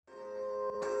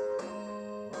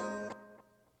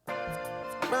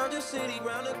Round your city,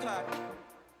 round the clock.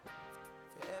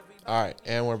 All right,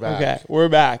 and we're back. Okay, we're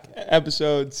back.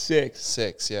 Episode 6.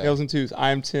 6, yeah. Hales and Twos.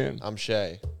 I'm Tim. I'm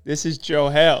Shay. This is Joe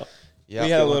Hale. Yeah, we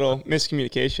had a little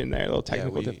miscommunication there, a little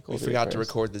technical difficulty. We forgot to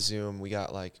record the Zoom. We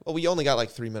got we only got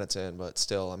 3 minutes in, but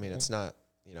still, I mean, it's not,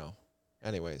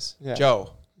 Anyways, yeah.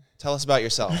 Joe, tell us about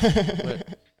yourself.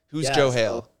 Who's Joe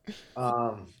Hale?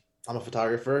 I'm a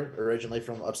photographer, originally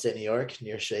from upstate New York,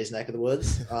 near Shay's neck of the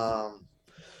woods.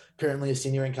 Currently a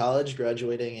senior in college,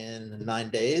 graduating in 9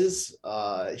 days.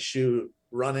 I shoot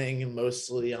running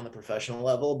mostly on the professional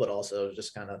level, but also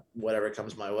just kind of whatever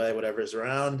comes my way, whatever is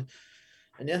around.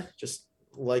 And yeah, just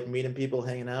like meeting people,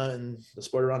 hanging out in the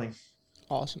sport of running.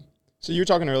 Awesome. So you were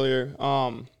talking earlier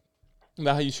about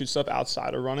how you shoot stuff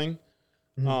outside of running.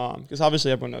 Because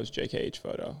obviously everyone knows JKH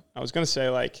photo. I was going to say,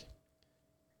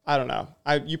 I don't know.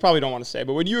 You probably don't want to say,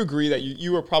 but would you agree that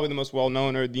you are probably the most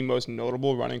well-known or the most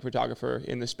notable running photographer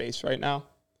in the space right now?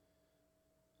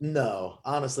 No,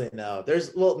 honestly, no.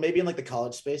 Maybe in the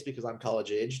college space because I'm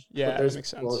college aged. Yeah, but there's that makes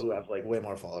sense. People who have way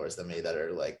more followers than me that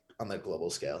are on the global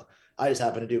scale. I just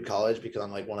happen to do college because I'm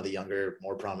one of the younger,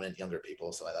 more prominent younger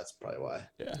people. So that's probably why.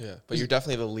 Yeah. But you're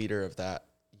definitely the leader of that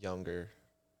younger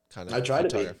kind of. I try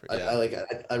to be. Yeah.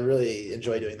 I really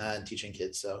enjoy doing that and teaching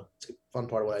kids. So it's a fun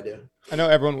part of what I do. I know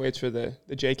everyone waits for the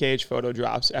JKH photo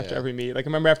drops after every meet. I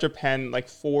remember after Penn,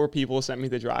 4 people sent me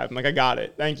the drive. I'm I got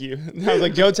it. Thank you. I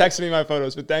was Joe texted me my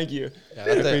photos, but thank you.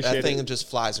 Yeah, that thing just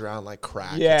flies around like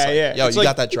crack. Yeah, yeah. Yo, you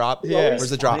got that drop? Yeah. Where's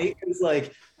the drop? It's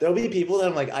there'll be people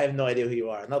that I'm I have no idea who you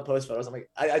are. And they'll post photos. I'm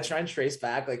I try and trace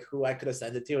back who I could have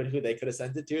sent it to and who they could have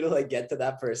sent it to get to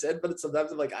that person. But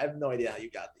sometimes I'm I have no idea how you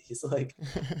got these.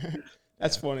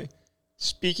 That's funny.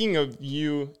 Speaking of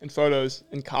you and photos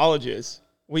in colleges,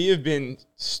 we have been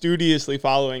studiously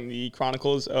following the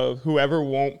chronicles of whoever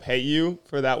won't pay you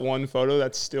for that one photo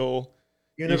that's still...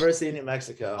 University of New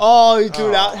Mexico. Oh,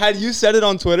 dude, had you said it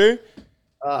on Twitter?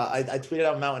 I tweeted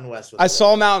out Mountain West. I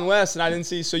saw Mountain West and I didn't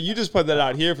see, so you just put that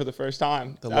out here for the first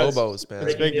time. The Lobos, man.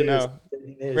 That's big to know.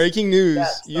 Breaking news.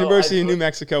 University of New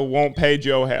Mexico won't pay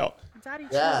Joe Hale.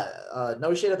 Yeah,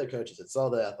 no shade at their coaches. It's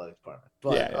all the athletic department.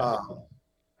 But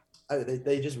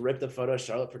they just ripped a photo of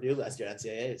Charlotte Purdue last year at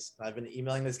NCAAs. I've been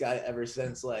emailing this guy ever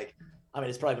since.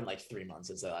 It's probably been 3 months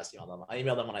since I last emailed them. I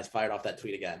emailed them when I fired off that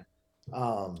tweet again.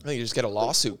 I think you just get a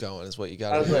lawsuit going is what you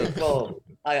got. I was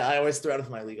I always throw it with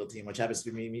my legal team, which happens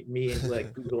to be me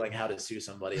Googling how to sue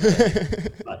somebody.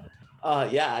 But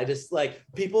I just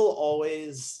people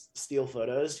always steal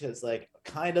photos because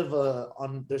kind of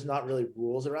there's not really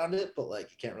rules around it, but you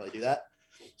can't really do that.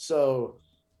 So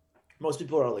most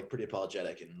people are pretty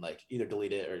apologetic and either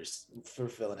delete it or just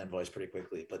fulfill an invoice pretty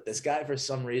quickly. But this guy, for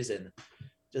some reason,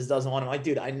 just doesn't want to.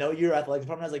 Dude, I know your athletic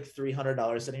department has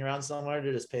 $300 sitting around somewhere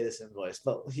to just pay this invoice.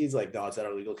 But he's no, it's at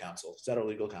our legal counsel. It's at our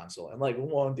legal counsel. And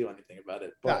won't do anything about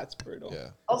it. But that's brutal.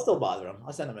 Yeah. I'll still bother him.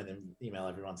 I'll send him an email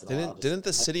every once in a while. Didn't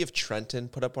the city of Trenton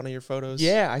put up one of your photos?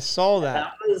 Yeah, I saw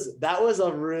that. That was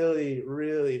a really,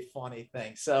 really funny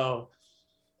thing. So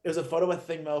it was a photo with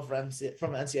Thingmo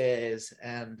from NCAAs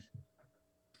and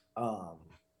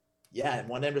and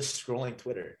one day I'm just scrolling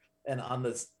Twitter and on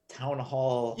this town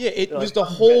hall. Yeah, it was the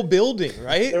whole building,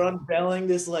 right? They're unveiling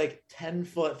this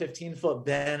 10-foot, 15-foot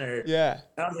banner. Yeah.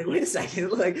 And I was wait a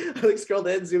second. I scrolled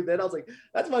in, zoomed in. I was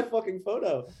that's my fucking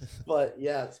photo. But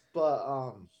I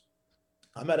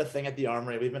met a thing at the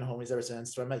Armory. We've been homies ever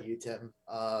since. So I met you, Tim.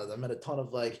 I met a ton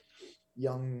of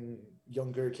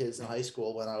younger kids in high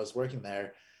school when I was working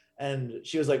there. And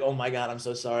she was oh my God, I'm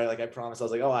so sorry. I promise. I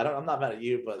was I'm not mad at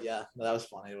you, but yeah, that was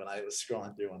funny when I was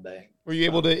scrolling through one day. Were you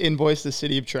able to invoice the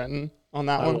city of Trenton on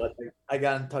that one? I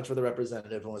got in touch with a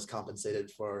representative and was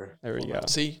compensated for. There we go.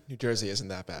 See, New Jersey isn't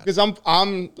that bad. Because I'm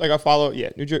I follow,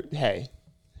 New Jersey. Hey,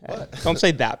 don't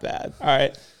say that bad. All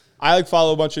right. I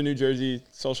follow a bunch of New Jersey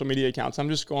social media accounts. I'm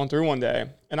just going through one day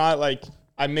and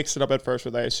I mixed it up at first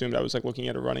with I assumed I was looking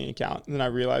at a running account, and then I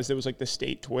realized it was the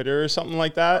state Twitter or something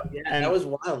like that. Yeah, and that was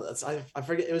wild. I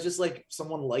forget. It was just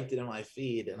someone liked it in my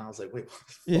feed, and I was wait.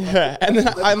 Yeah, and then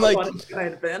I'm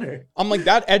banner. I'm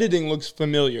that editing looks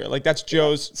familiar. That's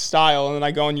Joe's style. And then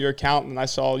I go on your account, and I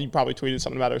saw you probably tweeted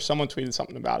something about it, or someone tweeted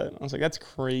something about it. And I was that's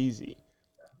crazy.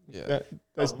 Yeah,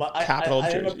 that's capital. I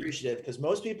am appreciative because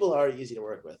most people are easy to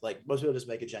work with. Most people just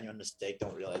make a genuine mistake,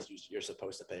 don't realize you're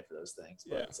supposed to pay for those things.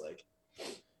 But it's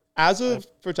as a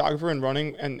photographer and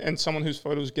running and someone whose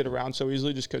photos get around so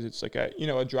easily just because it's a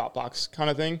Dropbox kind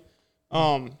of thing,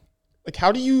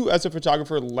 how do you as a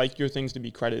photographer like your things to be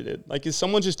credited? Is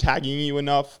someone just tagging you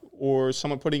enough or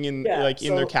someone putting in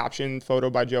in their caption photo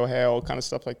by Joe Hale, kind of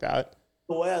stuff like that?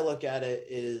 the way I look at it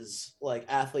is like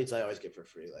athletes I always get for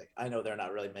free. Like I know they're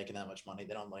not really making that much money.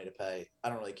 They don't have money to pay. I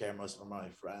don't really care. Most of them are my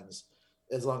friends.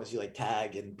 As long as you like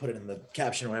tag and put it in the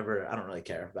caption or whatever, I don't really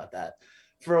care about that.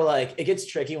 For like, it gets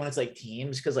tricky when it's like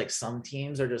teams, because like some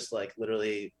teams are just like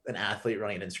literally an athlete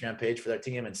running an Instagram page for their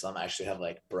team, and some actually have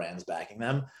like brands backing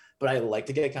them. But I like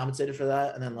to get compensated for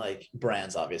that. And then like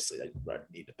brands obviously like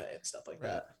need to pay and stuff like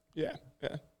that. Yeah.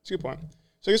 It's a good point.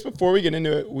 So I guess before we get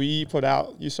into it, we put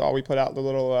out the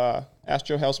little Ask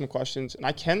Joe Hale some questions. And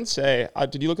I can say,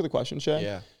 did you look at the questions, Shay?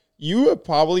 Yeah. You have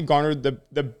probably garnered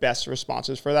the best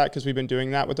responses for that, because we've been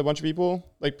doing that with a bunch of people.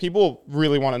 Like, people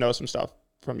really want to know some stuff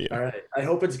from you. All right. I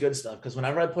hope it's good stuff, because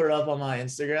whenever I put it up on my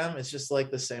Instagram, it's just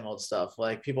like the same old stuff.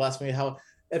 Like people ask me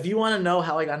if you want to know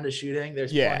how I got into shooting,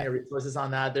 there's plenty of resources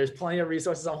on that. There's plenty of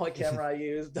resources on what camera I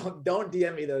use. Don't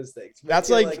DM me those things. That's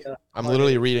like I'm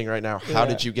literally reading right now. How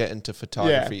did you get into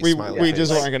photography? Yeah, we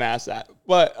just weren't gonna ask that,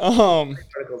 but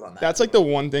that's like the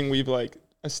one thing we've like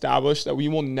established that we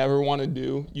will never want to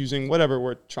do using whatever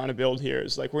we're trying to build here.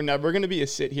 Is like, we're never gonna be a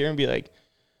sit here and be like,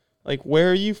 where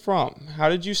are you from? How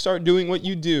did you start doing what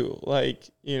you do? Like,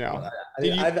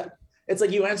 it's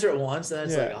like you answer it once and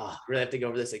it's like, oh, really have to go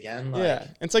over this again? Like,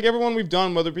 it's like everyone we've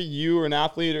done, whether it be you or an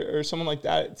athlete or someone like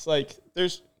that, it's like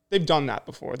they've done that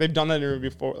before. They've done that interview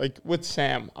before. Like with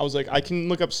Sam, I was like, I can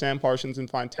look up Sam Parsons and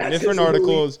find 10 different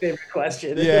articles. Favorite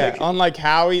question. Yeah, on like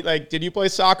how did you play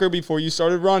soccer before you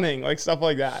started running? Like stuff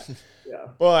like that. Yeah.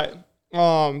 But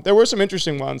there were some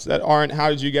interesting ones that aren't, how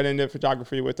did you get into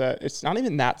photography with that? It's not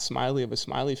even that smiley of a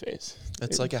smiley face.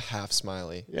 It's like a half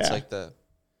smiley. Yeah. It's like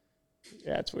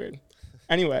it's weird.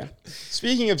 Anyway,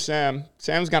 speaking of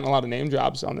Sam's gotten a lot of name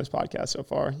drops on this podcast so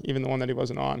far, even the one that he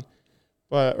wasn't on,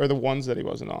 or the ones that he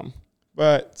wasn't on.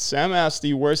 But Sam asked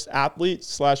the worst athlete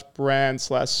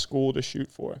 /brand/school to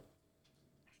shoot for.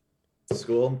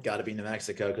 School, got to be New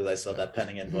Mexico, because I still have that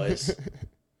pending invoice.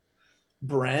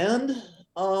 Brand,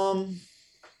 I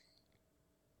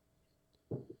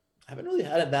haven't really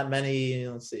had that many.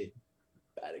 Let's see,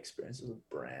 bad experiences with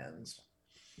brands.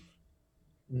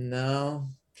 No.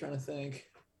 Trying to think.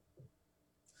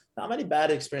 Not many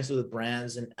bad experiences with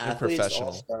brands and athletes.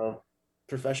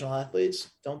 Professional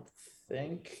athletes. Don't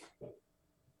think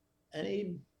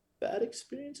any bad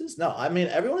experiences. No, I mean,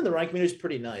 everyone in the running community is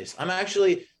pretty nice. I've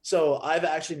actually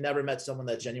never met someone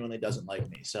that genuinely doesn't like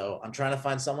me. So I'm trying to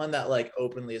find someone that like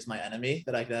openly is my enemy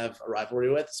that I can have a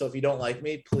rivalry with. So if you don't like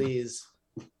me, please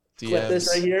clip this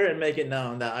right here and make it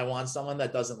known that I want someone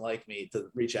that doesn't like me to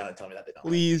reach out and tell me that they don't.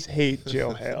 Please hate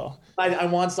Joe Hale. I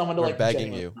want someone to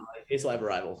begging you. In case I have a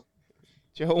rival.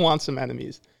 Joe wants some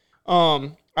enemies. All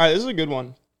right, this is a good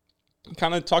one.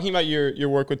 Kind of talking about your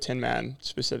work with Tin Man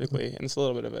specifically, and it's a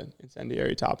little bit of an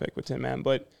incendiary topic with Tin Man,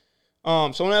 but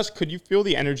someone asked, could you feel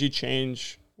the energy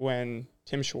change when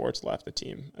Tim Schwartz left the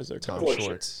team as their coach?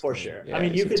 For sure. Yeah, I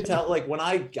mean, you could tell, like, when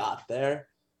I got there,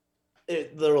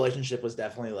 the relationship was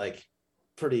definitely like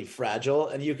pretty fragile,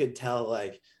 and you could tell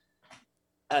like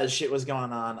as shit was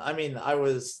going on. I mean,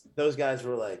 those guys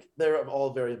were like, they're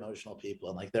all very emotional people,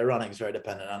 and like their running's very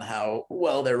dependent on how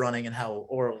well they're running and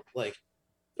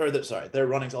their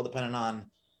running's all dependent on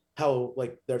how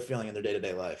like they're feeling in their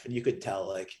day-to-day life. And you could tell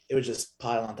like it would just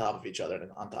pile on top of each other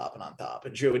and on top,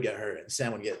 and Drew would get hurt and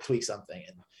Sam would tweak something.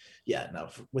 And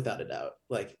without a doubt,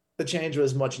 like the change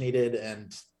was much needed,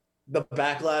 and the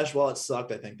backlash, while it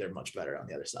sucked, I think they're much better on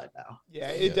the other side now. Yeah,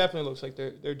 it definitely looks like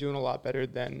they're doing a lot better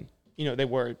than they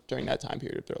were during that time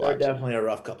period of their lives. They're definitely a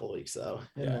rough couple of weeks though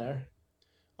in there.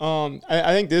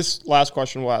 I think this last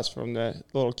question will ask from the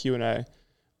little Q&A.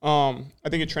 I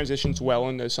think it transitions well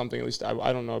into something, at least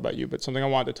I don't know about you, but something I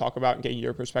wanted to talk about and get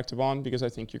your perspective on, because I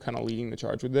think you're kind of leading the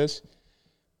charge with this.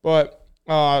 But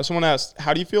someone asked,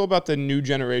 how do you feel about the new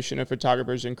generation of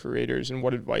photographers and creators, and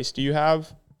what advice do you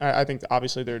have? I think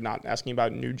obviously they're not asking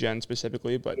about new gen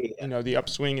specifically, but the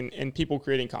upswing and people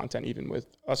creating content, even with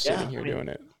us sitting here doing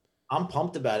it. I'm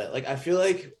pumped about it. Like, I feel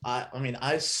like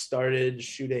I started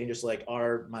shooting just like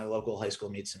my local high school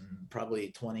meets in probably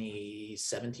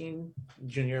 2017,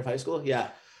 junior year of high school.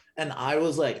 Yeah. And I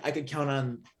was like, I could count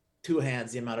on two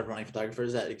hands the amount of running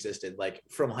photographers that existed, like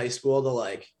from high school to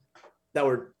like that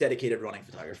were dedicated running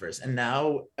photographers. And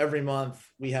now every month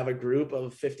we have a group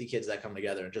of 50 kids that come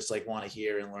together and just like want to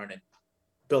hear and learn and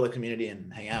build a community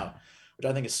and hang out, which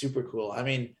I think is super cool. I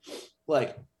mean,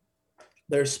 like,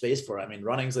 there's space for it. I mean,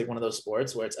 running's like one of those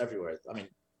sports where it's everywhere. I mean,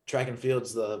 track and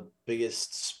field's the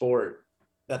biggest sport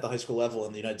at the high school level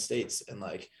in the United States. And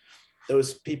like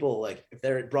those people, like if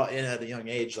they're brought in at a young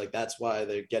age, like that's why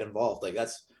they get involved. Like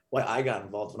that's why I got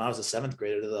involved when I was a seventh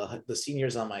grader. The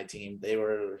seniors on my team, they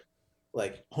were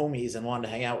like homies and wanted to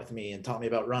hang out with me and taught me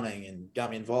about running and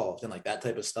got me involved. And like that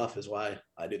type of stuff is why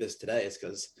I do this today. It's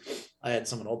because I had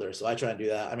someone older. So I try and do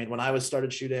that. I mean, when I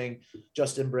started shooting,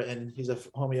 Justin Britton, he's a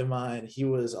homie of mine. He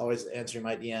was always answering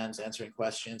my DMs, answering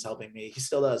questions, helping me. He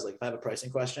still does. Like if I have a pricing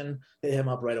question, hit him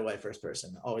up right away, first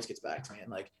person, always gets back to me.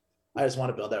 And like, I just want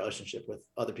to build that relationship with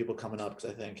other people coming up because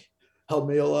I think helped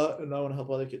me a lot and I want to help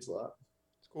other kids a lot.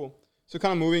 It's cool. So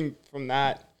kind of moving from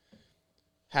that,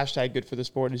 hashtag good for the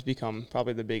sport has become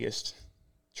probably the biggest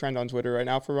trend on Twitter right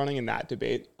now for running in that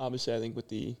debate. Obviously, I think with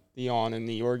the On and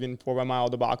the Oregon 4x-mile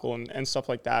debacle and stuff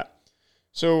like that.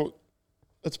 So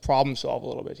let's problem solve a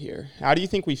little bit here. How do you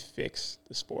think we fix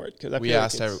the sport? Because we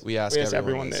asked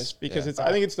everyone this because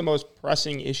I think it's the most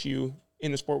pressing issue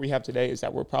in the sport we have today is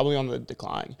that we're probably on the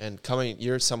decline. And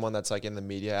you're someone that's like in the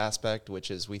media aspect,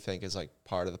 which is we think is like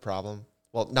part of the problem.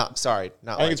 Well, I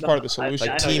think it's part of the solution.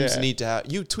 Like teams need to have,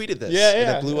 you tweeted this.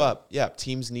 And it blew up. Yeah.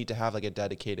 Teams need to have like a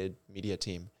dedicated media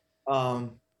team. I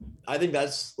think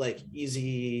that's like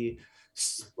easy.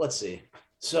 Let's see.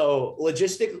 So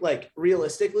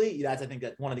realistically, that's, I think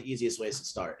that one of the easiest ways to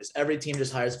start is every team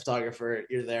just hires a photographer.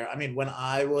 You're there. I mean, when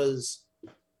I was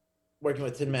working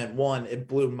with Tin Man, one, it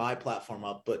blew my platform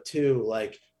up, but two,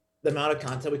 like the amount of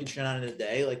content we could churn out in a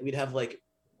day, like we'd have like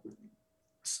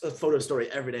a photo story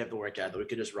every day of the workout that we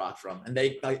could just rock from. And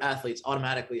they, like athletes,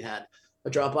 automatically had a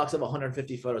Dropbox of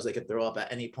 150 photos they could throw up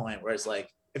at any point. Whereas like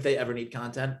if they ever need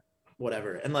content,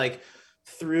 whatever. And like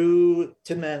through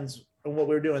Tin Man's and what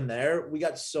we were doing there, we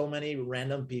got so many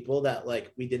random people that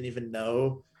like we didn't even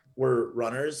know were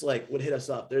runners, like would hit us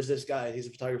up. There's this guy, he's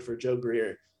a photographer, Joe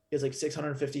Greer. He has like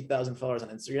 650,000 followers on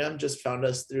Instagram, just found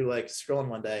us through like scrolling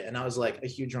one day. And I was like a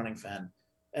huge running fan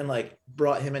and like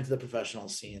brought him into the professional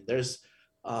scene. There's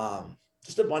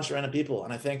just a bunch of random people.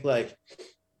 And I think like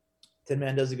Tin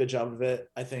Man does a good job of it.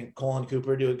 I think Cole and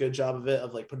Cooper do a good job of it,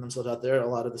 of like putting themselves out there. A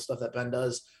lot of the stuff that Ben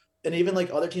does. And even like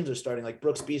other teams are starting, like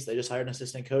Brooks Beast, they just hired an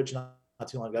assistant coach not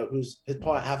too long ago, who's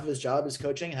half of his job is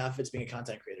coaching, half of it's being a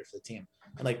content creator for the team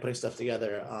and like putting stuff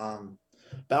together.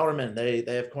 Bowerman, they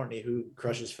have Courtney who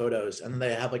crushes photos, and then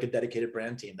they have like a dedicated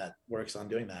brand team that works on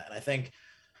doing that. And I think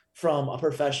from a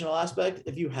professional aspect,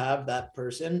 if you have that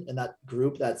person and that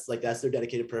group, that's their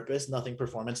dedicated purpose, nothing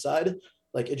performance side,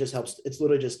 like it just helps. It's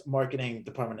literally just marketing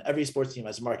department. Every sports team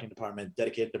has a marketing department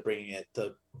dedicated to bringing it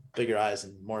to bigger eyes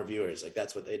and more viewers. Like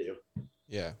that's what they do.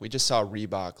 Yeah. We just saw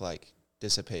Reebok like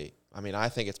dissipate. I mean, I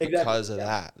think it's because of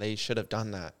that. They should have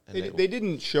done that. And they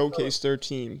didn't showcase their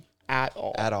team at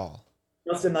all.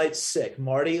 Justin Knight's sick.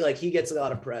 Marty, like he gets a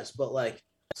lot of press, but like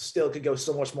still could go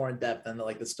so much more in depth than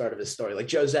like the start of his story. Like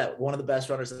Josette, one of the best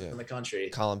runners in the country.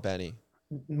 Colin Benny.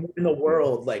 In the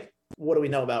world, like what do we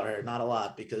know about her? Not a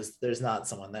lot, because there's not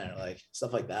someone there, like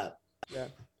stuff like that. Yeah.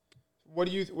 What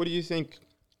do you think?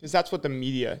 Because that's what the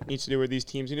media needs to do, or these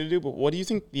teams need to do. But what do you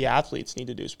think the athletes need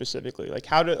to do specifically? Like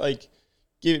how to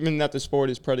given that the sport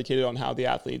is predicated on how the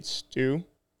athletes do,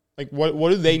 like what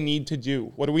do they need to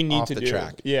do? What do we need to do? Off the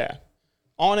track. Yeah.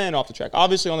 On and off the track.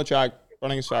 Obviously on the track,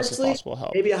 running as fast as possible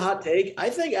helps. Maybe a hot take. I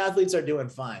think athletes are doing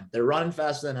fine. They're running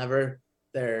faster than ever.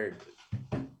 They're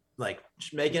like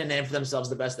making a name for themselves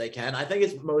the best they can. I think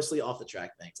it's mostly off the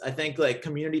track things. I think like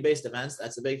community-based events,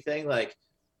 that's a big thing. Like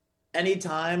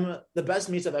anytime, the best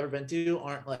meets I've ever been to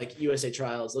aren't like USA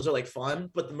trials. Those are like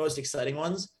fun, but the most exciting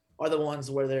ones are the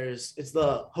ones where it's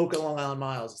the Hoka Long Island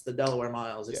miles, it's the Delaware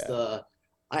miles, it's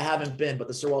I haven't been, but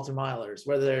the Sir Walter Milers,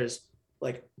 where there's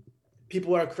like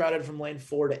people are crowded from lane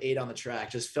 4 to 8 on the track,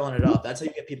 just filling it up. That's how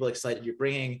you get people excited. You're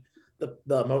bringing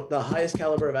the highest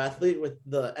caliber of athlete with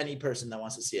any person that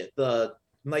wants to see it. The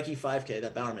Nike 5K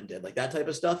that Bowerman did, like that type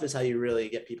of stuff is how you really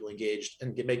get people engaged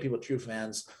and make people true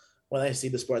fans when they see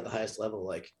the sport at the highest level,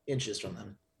 like inches from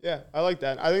them. Yeah, I like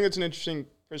that. I think it's an interesting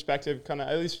perspective, kind of,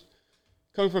 at least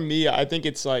coming from me. I think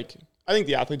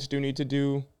the athletes do need to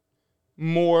do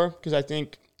more, because I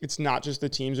think it's not just the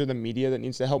teams or the media that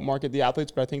needs to help market the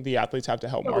athletes, but I think the athletes have to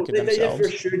help market themselves. They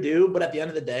for sure do, but at the end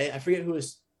of the day, I forget who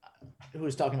was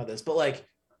talking about this, but like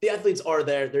the athletes are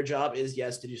there. Their job is,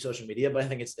 yes, to do social media, but I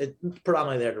think it's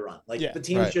predominantly there to run. Like the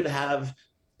team should have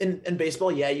in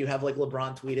baseball. Yeah, you have like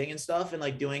LeBron tweeting and stuff and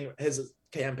like doing his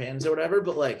campaigns or whatever,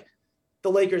 but like the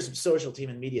Lakers social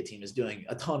team and media team is doing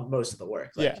most of the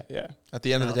work. Like, yeah. At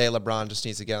the end of the day, LeBron just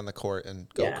needs to get on the court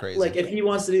and go crazy. Like if he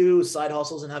wants to do side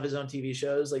hustles and have his own TV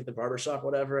shows, like the barbershop,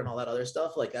 whatever, and all that other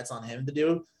stuff, like that's on him to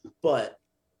do. But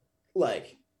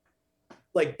like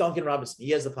Duncan Robinson,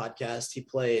 he has the podcast, he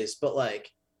plays, but like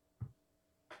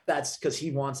that's because he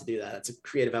wants to do that. It's a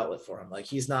creative outlet for him. Like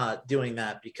he's not doing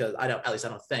that because I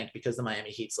don't think because the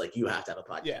Miami Heat's like, you have to have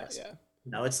a podcast. Yeah.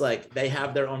 No, it's like they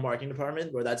have their own marketing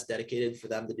department where that's dedicated for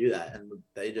them to do that, and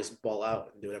they just ball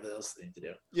out and do whatever else they need to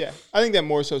do. Yeah, I think that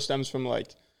more so stems from like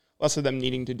less of them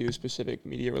needing to do specific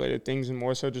media related things, and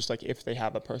more so just like if they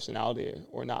have a personality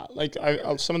or not. Like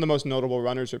some of the most notable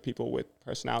runners are people with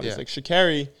personalities. Like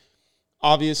Sha'Carri,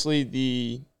 obviously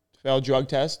the failed drug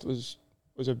test was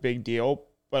a big deal,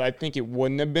 but I think it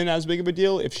wouldn't have been as big of a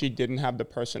deal if she didn't have the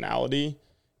personality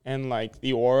and like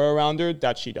the aura around her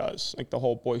that she does, like the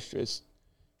whole boisterous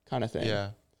kind of thing.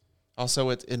 Yeah. Also,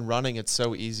 in running, it's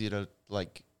so easy to,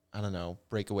 like, I don't know,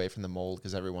 break away from the mold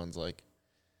because everyone's, like,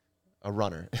 a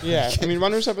runner. Yeah. I mean,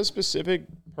 runners have a specific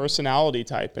personality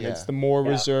type, and it's the more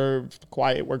reserved,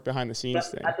 quiet work behind the scenes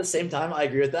thing. At the same time, I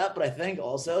agree with that, but I think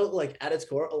also, like, at its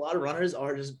core, a lot of runners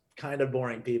are just kind of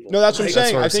boring people. No, that's what I'm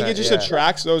saying. I think it just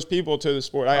attracts those people to the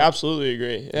sport. I absolutely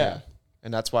agree. Yeah.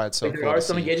 And that's why it's so cool. There are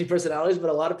some engaging personalities, but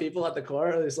a lot of people at the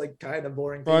core are just like kind of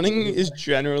boring. Running is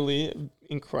generally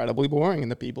incredibly boring,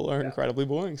 and the people are incredibly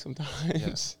boring sometimes.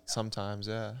 Yeah. Sometimes,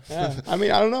 yeah. I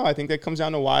mean, I don't know. I think that comes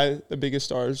down to why the biggest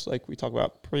stars, like we talk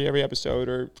about every episode,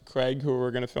 or Craig, who we're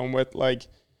going to film with, like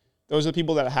those are the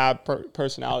people that have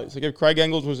personalities. Like if Craig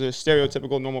Engels was a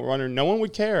stereotypical normal runner, no one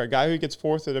would care. A guy who gets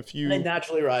fourth at a few. And they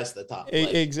naturally rise to the top.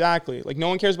 Exactly. Like no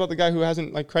one cares about the guy who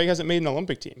hasn't, like Craig hasn't made an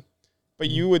Olympic team. But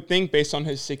you would think, based on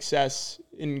his success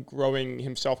in growing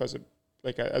himself as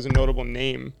a notable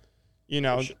name, you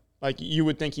know, like you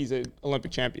would think he's an Olympic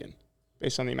champion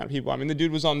based on the amount of people. I mean, the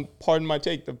dude was on, pardon my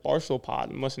take, the Barstool pod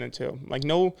I'm listening to. Like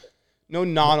no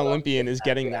non-Olympian is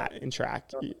getting that in track.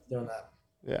 Doing that.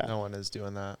 Yeah. No one is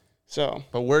doing that. So,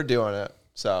 but we're doing it.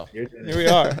 So here we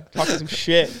are talking some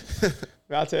shit.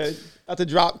 About to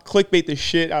drop clickbait the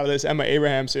shit out of this Emma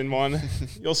Abrahamson one.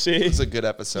 You'll see. It's a good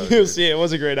episode. You'll see. It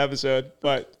was a great episode.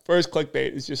 But first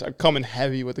clickbait is just I'm coming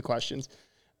heavy with the questions.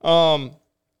 Where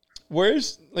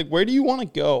do you want to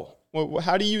go?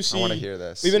 How do you see? I want to hear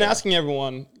this. We've been asking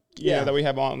everyone, that we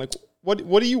have on, like, what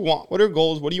do you want? What are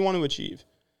goals? What do you want to achieve?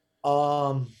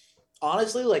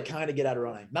 Honestly, like kind of get out of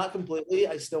running. Not completely.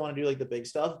 I still want to do like the big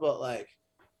stuff, but like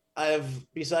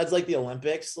besides like the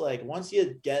Olympics, like once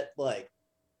you get like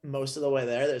most of the way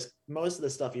there's most of the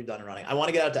stuff you've done in running. I want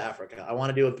to get out to Africa. I want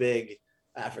to do a big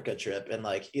Africa trip and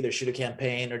like either shoot a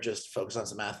campaign or just focus on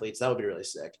some athletes. That would be really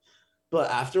sick. But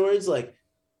afterwards, like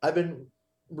I've been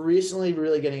recently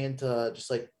really getting into just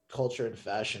like culture and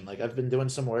fashion. Like I've been doing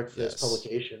some work for this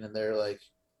publication, and they're like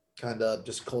kind of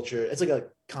just culture. It's like a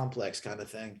complex kind of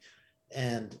thing.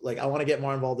 And like, I want to get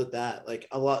more involved with that. Like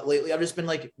a lot lately, I've just been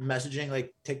like messaging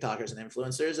like TikTokers and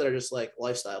influencers that are just like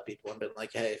lifestyle people and been like,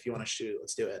 hey, if you want to shoot,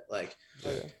 let's do it. Like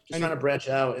just trying to branch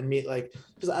out and meet like,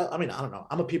 cause I mean, I don't know.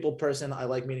 I'm a people person. I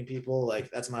like meeting people. Like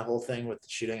that's my whole thing with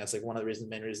shooting. That's like one of the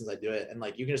main reasons I do it. And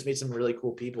like, you can just meet some really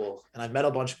cool people. And I've met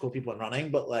a bunch of cool people in running,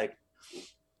 but like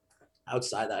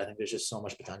outside that, I think there's just so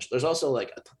much potential. There's also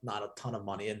like not a ton of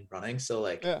money in running. So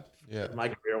like, my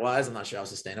career wise, I'm not sure how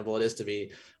sustainable it is to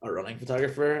be a running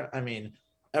photographer. I mean,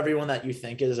 everyone that you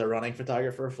think is a running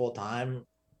photographer full time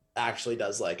actually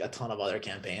does like a ton of other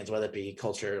campaigns, whether it be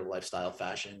culture, lifestyle,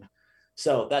 fashion.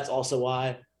 So that's also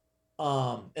why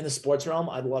in the sports realm,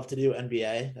 I'd love to do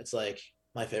NBA. That's like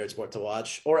my favorite sport to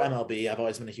watch, or MLB. I've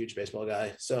always been a huge baseball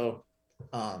guy. So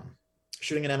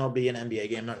shooting an MLB and NBA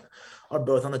game are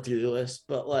both on the to-do list.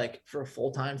 But like for a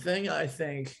full-time thing, I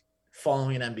think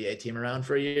following an NBA team around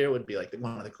for a year would be like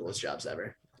one of the coolest jobs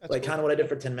ever. That's like kind of what I did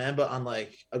for Tin Man, but on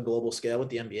like a global scale with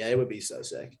the NBA would be so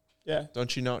sick. Yeah.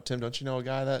 Don't you know a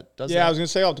guy that does that? Yeah, I was going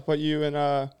to say, I'll have to put you in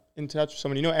touch with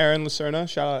someone. You know Aaron Lacerna?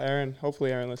 Shout out Aaron.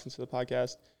 Hopefully Aaron listens to the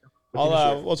podcast.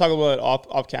 We'll talk a little bit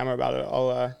off camera about it.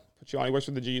 I'll put you on. He works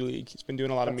with the G League. He's been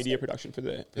doing a lot of media production for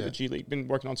the G League. Been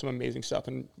working on some amazing stuff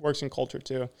and works in culture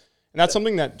too. And that's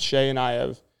something that Shay and I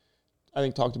have, I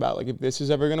think, talked about. Like, if this is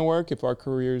ever going to work, if our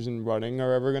careers in running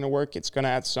are ever going to work, it's going to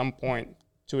at some point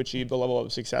to achieve the level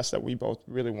of success that we both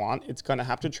really want. It's going to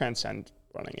have to transcend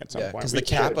running at some point. Because the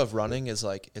cap of running is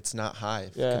like, it's not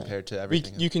high compared to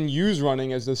everything. You can use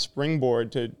running as the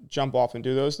springboard to jump off and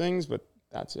do those things, but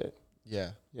that's it. Yeah.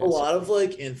 A lot of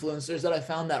like influencers that I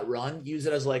found that run use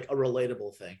it as like a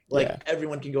relatable thing. Like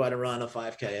everyone can go out and run a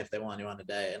 5K if they want to on a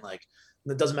day. And like,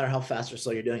 it doesn't matter how fast or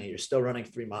slow you're doing it. You're still running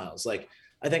 3 miles. Like,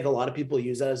 I think a lot of people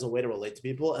use that as a way to relate to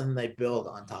people, and they build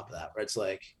on top of that, where it's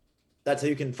like, that's how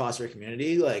you can foster a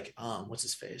community. Like, what's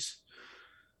his face?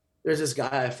 There's this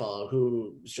guy I follow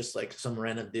who's just like some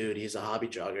random dude. He's a hobby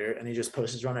jogger, and he just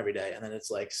posts his run every day. And then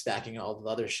it's like stacking all the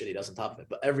other shit he does on top of it.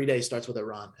 But every day starts with a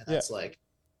run. And that's like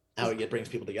how it brings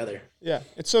people together. Yeah.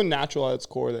 It's so natural at its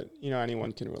core that,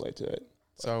 anyone can relate to it.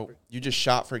 So you just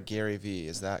shot for Gary Vee.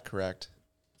 Is that correct?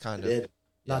 Kind of.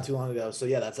 Not too long ago. So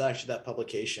yeah, that's actually that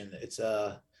publication. It's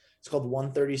It's called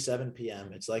 1:37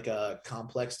 p.m. It's like a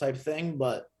complex type thing,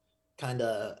 but kind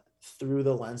of through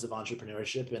the lens of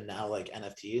entrepreneurship and now like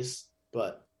NFTs.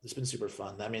 But it's been super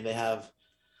fun. I mean, they have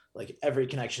like every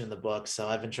connection in the book, so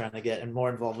I've been trying to get more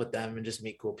involved with them and just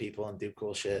meet cool people and do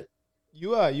cool shit.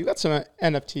 You got some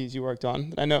NFTs you worked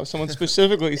on. I know someone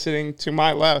specifically sitting to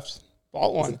my left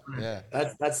bought one. Yeah,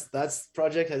 that's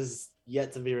project has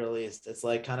yet to be released. It's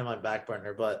like kind of my back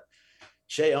burner, but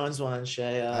Shay owns one.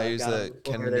 Shay, I use got the it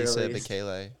before they Kenenisa released.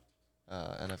 Bekele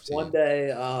NFT. One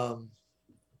day,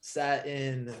 sat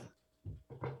in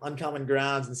Uncommon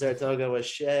Grounds in Saratoga with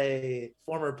Shay,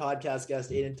 former podcast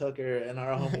guest Aiden Tooker, and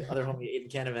our other homie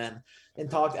Aiden Canavan, and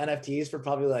talked NFTs for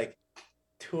probably like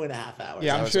 2.5 hours.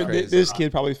 Yeah, I'm sure this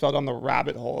kid probably fell down the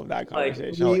rabbit hole of that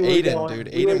conversation. Like,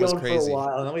 Aiden was crazy. For a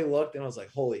while, and then we looked and I was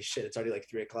like, holy shit, it's already like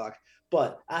 3:00.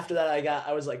 But after that,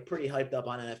 I was like pretty hyped up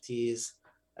on NFTs,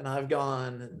 and I've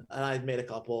gone and I've made a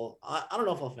couple. I don't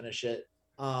know if I'll finish it.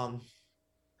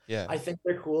 Yeah, I think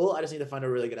they're cool. I just need to find a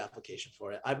really good application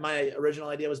for it. My original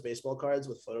idea was baseball cards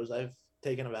with photos I've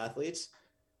taken of athletes,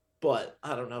 but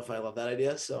I don't know if I love that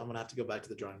idea. So I'm gonna have to go back to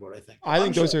the drawing board. I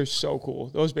think those are so cool.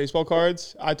 Those baseball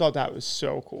cards, I thought that was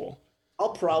so cool.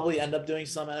 I'll probably end up doing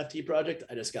some NFT project.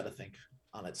 I just got to think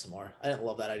on it some more. I didn't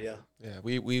love that idea. Yeah,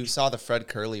 we saw the Fred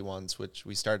Curley ones, which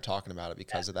we started talking about it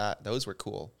because of that. Those were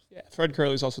cool. Yeah, Fred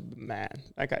Curley's also the man.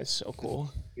 That guy's so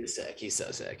cool. He's sick. He's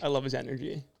so sick. I love his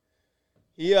energy.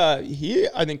 He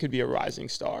I think could be a rising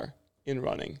star in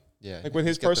running. Yeah, like with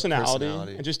his personality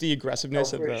and just the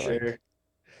aggressiveness of the. Sure.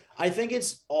 I think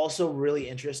it's also really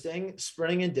interesting.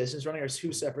 Sprinting and distance running are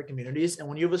two separate communities, and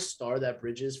when you have a star that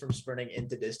bridges from sprinting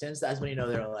into distance, that's when you know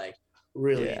they're like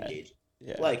really engaged.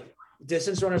 Yeah. Like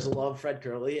distance runners love Fred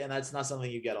Curley, and that's not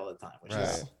something you get all the time. Which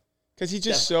is because he's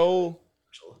just so.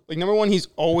 Like, number one, he's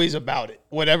always about it.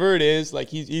 Whatever it is, like,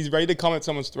 he's ready to come at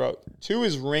someone's throat. Two,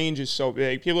 his range is so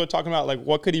big. People are talking about, like,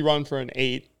 what could he run for an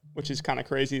 8, which is kind of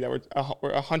crazy that we're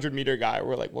a 100-meter guy.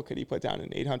 We're like, what could he put down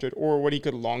in 800? Or what he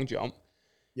could long jump.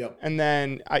 Yep. And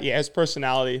then, his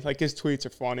personality, like, his tweets are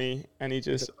funny. And he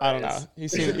just, I don't know. He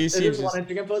seems just one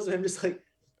Instagram post of him just, like,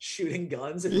 shooting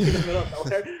guns in the middle of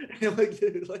nowhere. And I'm like,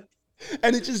 dude, like.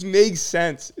 And it just makes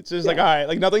sense. It's just like, all right,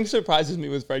 like nothing surprises me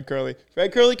with Fred Curley.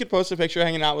 Fred Curley could post a picture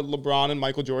hanging out with LeBron and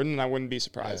Michael Jordan, and I wouldn't be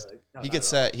surprised.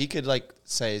 Yeah. He could like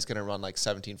say he's gonna run like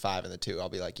 17.5 in the 2. I'll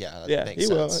be like, that makes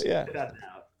sense. Will.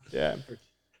 Yeah.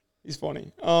 He's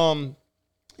funny.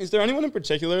 Is there anyone in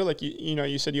particular, like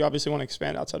you said you obviously want to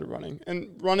expand outside of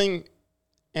running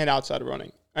and outside of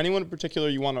running? Anyone in particular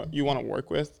you want to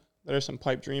work with? There are some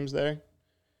pipe dreams there.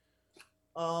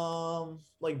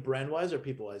 Like brand wise or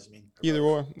people wise, you mean? Either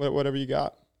or, whatever you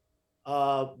got.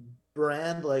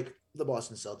 Brand, like the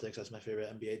Boston Celtics, that's my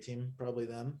favorite NBA team, probably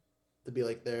them, to be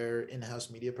like their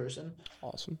in-house media person.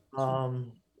 Awesome.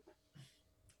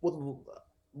 With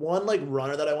one like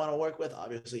runner that I want to work with,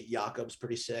 obviously Jakob's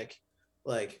pretty sick,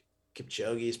 like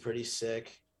Kipchoge's pretty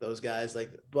sick, those guys, like,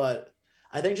 but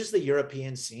I think just the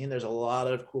European scene, there's a lot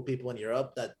of cool people in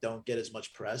Europe that don't get as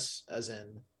much press as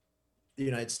in the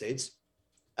United States,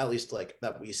 at least like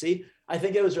that we see. I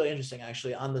think it was really interesting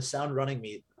actually on the Sound Running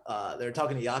meet. They were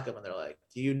talking to Jakob and they're like,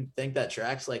 do you think that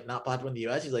track's like not popular in the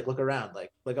US? He's like, look around,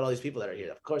 like look at all these people that are here.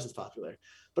 Of course it's popular.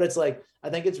 But it's like, I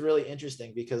think it's really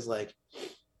interesting because like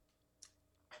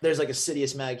there's like a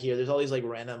Sidious mag here. There's all these like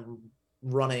random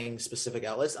running specific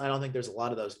outlets. I don't think there's a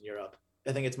lot of those in Europe.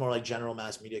 I think it's more like general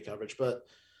mass media coverage, but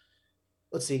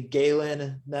let's see,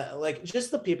 Galen, like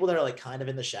just the people that are like kind of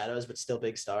in the shadows but still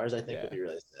big stars, I think would be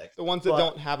really sick. The ones that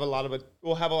don't have a lot of it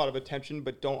will have a lot of attention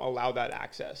but don't allow that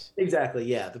access. Exactly,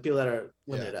 yeah. The people that are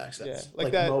limited access. Yeah.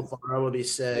 Like that, Mo Farah would be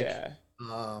sick.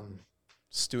 Yeah.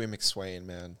 Stewie McSwain,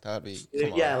 man. That would be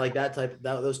like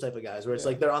those type of guys where it's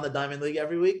like they're on the Diamond League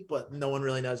every week, but no one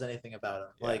really knows anything about them.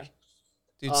 Yeah. Like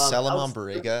dude, Selimon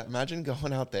Barriga. Imagine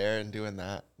going out there and doing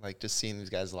that. Like, just seeing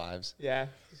these guys' lives. Yeah,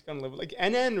 he's going to live. Like,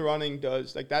 NN Running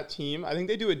does, like, that team, I think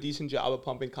they do a decent job of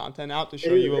pumping content out to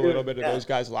show you a little bit of those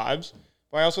guys' lives.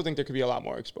 But I also think there could be a lot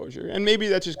more exposure. And maybe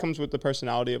that just comes with the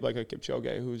personality of, like, a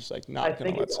Kipchoge who's, like, not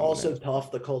going to let someone it's also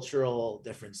tough, the cultural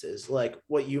differences. Like,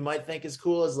 what you might think is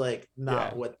cool is, like,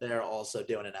 not what they're also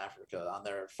doing in Africa on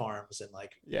their farms and,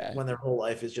 like, when their whole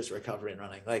life is just recovery and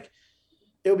running. Like,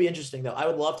 it would be interesting though. I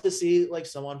would love to see like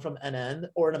someone from NN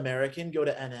or an American go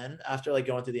to NN after like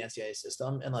going through the NCAA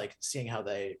system and like seeing how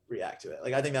they react to it.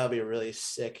 Like, I think that would be a really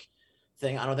sick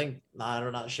thing. I'm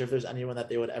not sure if there's anyone that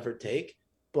they would ever take,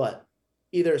 but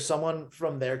either someone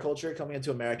from their culture coming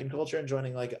into American culture and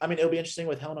joining, like, I mean, it'll be interesting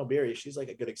with Helen O'Beary. She's like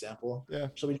a good example. Yeah.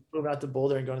 She'll be moving out to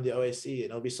Boulder and going to the OAC,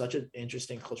 and it'll be such an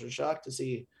interesting culture shock to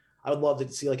see. I would love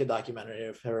to see like a documentary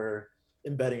of her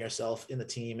embedding yourself in the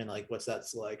team and like what's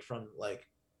that's like from like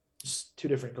just two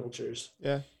different cultures.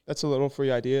 Yeah, that's a little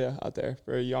free idea out there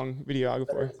for a young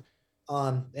videographer.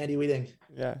 Andy Weeding.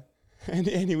 Yeah,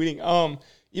 Andy Weeding.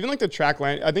 Even like the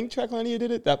Tracklandia, I think Tracklandia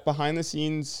did it. That behind the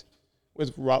scenes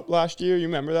with Rupp last year. You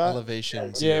remember that?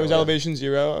 Elevation. Yeah, it was Elevation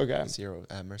 0. Okay.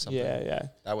 0M or something. Yeah.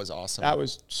 That was awesome. That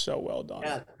was so well done.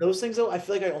 Yeah, those things though, I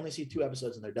feel like I only see 2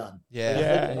 episodes and they're done.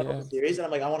 Yeah. Like, the series, and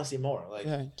I'm like, I want to see more. Like,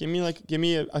 yeah, give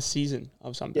me a season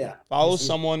of something. Yeah, follow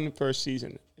someone for a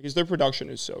season because their production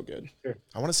is so good. Sure.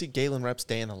 I want to see Galen Repp's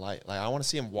day in the light. Like, I want to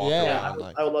see him walk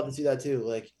around. I would love to see that too.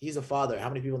 Like, he's a father. How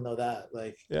many people know that?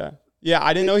 Like, yeah.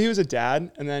 I didn't know he was a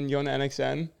dad, and then you on the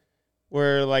NXN.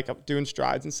 We're like doing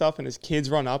strides and stuff, and his kids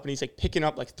run up, and he's like picking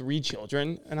up like 3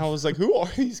 children, and I was like, "Who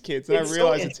are these kids?" And I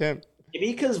realized it's him.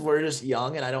 Maybe because we're just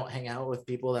young, and I don't hang out with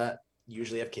people that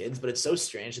usually have kids. But it's so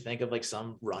strange to think of like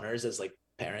some runners as like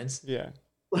parents. Yeah,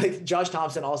 like Josh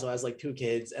Thompson also has like 2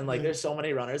 kids, and like there's so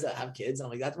many runners that have kids, and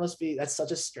I'm like, that's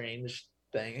such a strange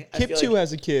thing. Kip too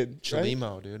has a kid.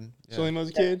 Chalimo, right? Dude. Yeah. Chalimo's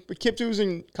a kid, but Kip too was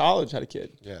in college, had a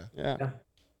kid. Yeah.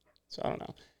 So I don't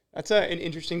know. That's an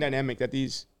interesting dynamic that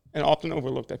these. And often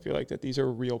overlooked, I feel like, that these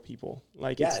are real people.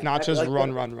 Like, it's not just like run.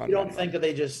 You don't think that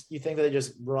they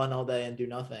just run all day and do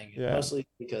nothing. Yeah. Mostly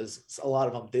because a lot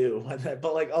of them do.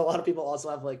 But like a lot of people also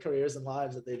have like careers and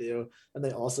lives that they do. And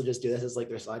they also just do this as like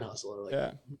their side hustle or like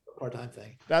a part-time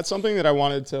thing. That's something that I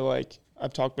wanted to like,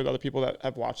 I've talked with other people that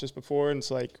have watched this before. And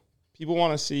it's like, people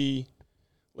want to see,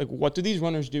 like, what do these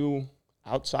runners do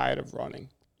outside of running?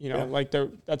 You know, like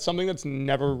that's something that's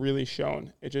never really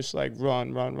shown. It just like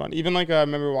run. Even like I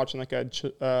remember watching like a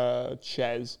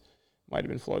Ches, might have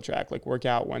been Flow Track, like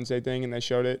workout Wednesday thing, and they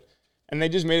showed it, and they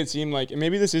just made it seem like, and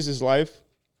maybe this is his life,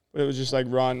 but it was just like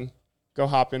run, go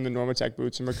hop in the Normatec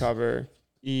boots and recover,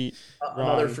 eat.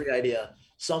 Another free idea.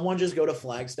 Someone just go to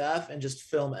Flagstaff and just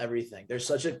film everything. There's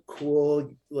such a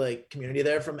cool like community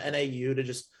there, from NAU to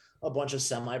just a bunch of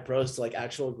semi-pros to like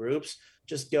actual groups.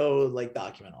 Just go like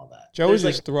document all that. Joe is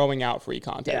just throwing out free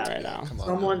content right now.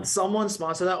 Someone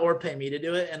sponsor that or pay me to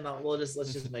do it, and let's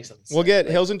just make something. We'll get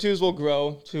Hills and Twos will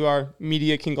grow to our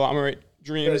media conglomerate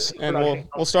dreams, and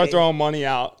we'll start throwing money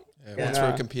out. Once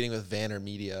we're competing with Vanner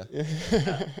Media.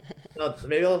 No,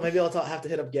 maybe I'll have to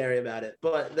hit up Gary about it.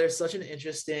 But there's such an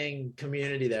interesting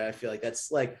community there. I feel like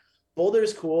that's like.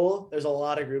 Boulder's cool. There's a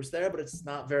lot of groups there, but it's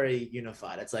not very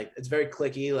unified. It's like, it's very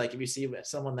cliquey. Like if you see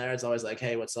someone there, it's always like,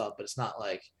 hey, what's up? But it's not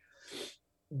like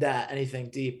that anything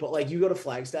deep. But like you go to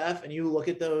Flagstaff and you look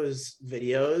at those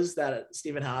videos that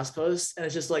Stephen Haas posts, and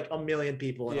it's just like a million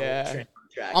people.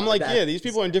 I'm like, these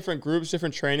people are in different groups,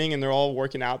 different training, and they're all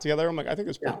working out together. I'm like, I think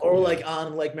it's pretty cool. Or like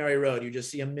on Lake Mary Road, you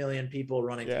just see a million people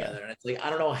running together. And it's like, I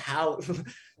don't know how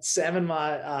Sam and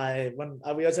when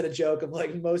we always had a joke of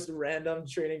like most random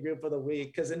training group of the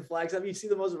week. Cause in Flagstaff, you see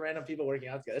the most random people working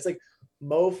out together. It's like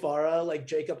Mo Farah, like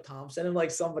Jacob Thompson, and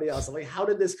like somebody else. I'm like, how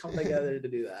did this come together to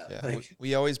do that? Yeah, like,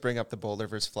 we always bring up the Boulder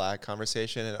versus Flag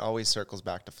conversation, and it always circles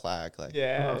back to Flag. Like,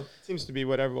 it seems to be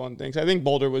what everyone thinks. I think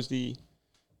Boulder was the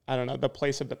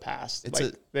place of the past. It's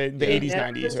like the 80s,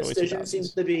 90s, early 2000s.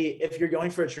 Seems to be, if you're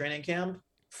going for a training camp,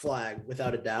 Flag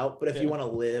without a doubt. But if you want to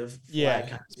live, Flag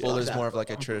kind of Boulder's more of like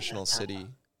a traditional city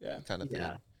kind of thing.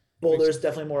 Yeah. Boulder's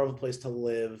definitely more of a place to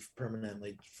live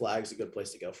permanently. Flag's a good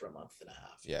place to go for a month and a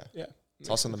half. Yeah. It's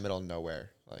also in the middle of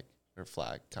nowhere, like, or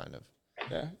Flag kind of.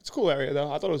 Yeah, it's a cool area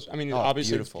though. I thought it was. I mean,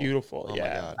 obviously beautiful. Oh my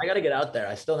God. I got to get out there.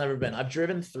 I've still never been. I've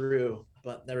driven through,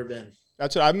 but never been.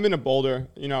 That's what I haven't been to Boulder.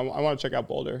 You know, I want to check out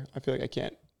Boulder. I feel like I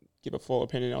can't give a full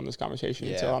opinion on this conversation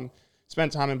until I'm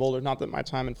spent time in Boulder. Not that my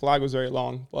time in Flag was very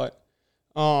long, but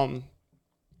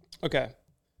okay.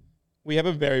 We have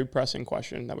a very pressing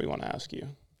question that we want to ask you.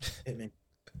 Hit me.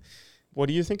 What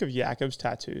do you think of Jakob's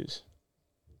tattoos?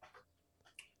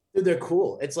 Dude, they're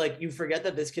cool. It's like you forget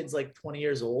that this kid's like 20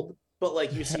 years old, but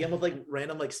like you see him with like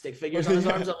random like stick figures on his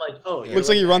arms. I'm like, oh, looks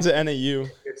like he runs at NAU.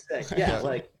 You're sick. Yeah,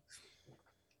 like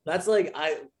that's like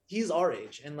he's our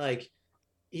age, and like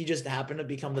he just happened to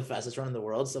become the fastest runner in the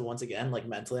world. So once again, like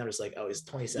mentally, I'm just like, oh, he's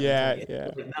 27.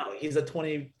 Yeah. Like, no, he's a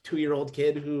 22-year-old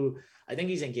kid who I think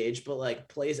he's engaged, but like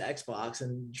plays Xbox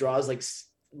and draws like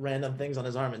random things on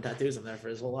his arm and tattoos him there for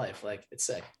his whole life. Like it's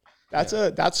sick.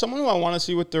 That's someone who I want to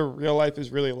see what their real life is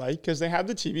really like, because they have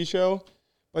the TV show,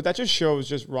 but that just shows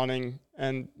just running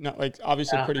and not like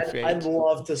obviously pretty fake. I'd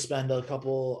love to spend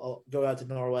go out to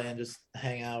Norway and just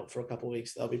hang out for a couple of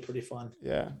weeks. That'll be pretty fun.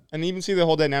 Yeah, and even see the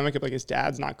whole dynamic of like his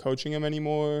dad's not coaching him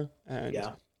anymore, and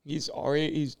he's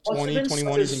 20,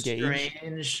 21, he's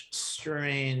engaged.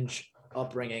 Strange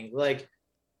upbringing. Like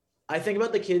I think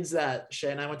about the kids that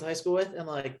Shay and I went to high school with, and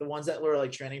like the ones that were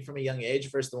like training from a young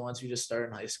age versus the ones who just started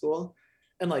in high school.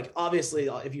 And like, obviously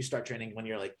if you start training when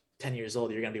you're like 10 years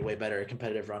old, you're going to be way better at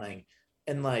competitive running.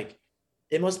 And like,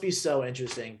 it must be so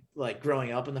interesting, like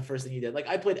growing up and the first thing you did, like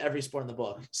I played every sport in the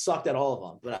book, sucked at all of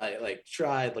them, but I like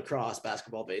tried lacrosse,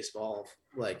 basketball, baseball,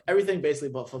 like everything basically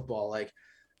but football. Like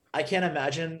I can't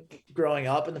imagine growing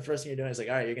up and the first thing you're doing is like,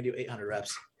 all right, you're gonna do 800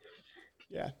 reps.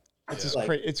 Yeah. It's just Like,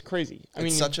 it's crazy. I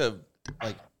mean, such a,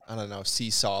 like, I don't know,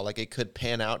 seesaw. Like it could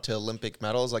pan out to Olympic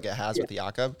medals like it has with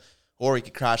Yakov, or he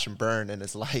could crash and burn and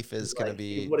his life is going to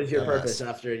be. What is your purpose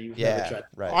after you've never tried?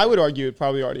 Right. I would argue it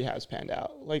probably already has panned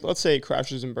out. Like, let's say it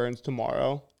crashes and burns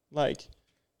tomorrow. Like,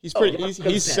 he's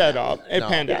he's set up. It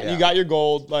panned out. You got your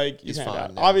gold. Like, he's panned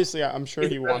out. Yeah. Obviously, I'm sure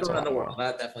he wants around the world.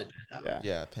 That definitely panned out.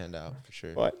 Yeah, panned out for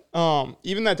sure. But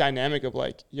even that dynamic of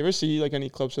like, you ever see like any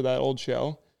clips of that old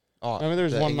show? Oh, remember there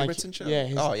was one like, show?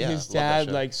 His dad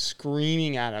like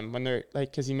screaming at him when they're like,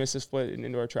 because he missed a split in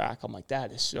indoor track. I'm like,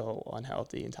 that is so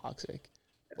unhealthy and toxic.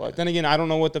 But then again, I don't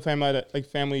know what the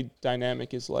family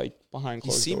dynamic is like behind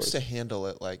closed doors. He seems to handle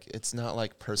it like it's not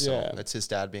like personal. Yeah. It's his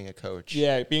dad being a coach.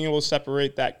 Yeah, being able to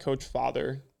separate that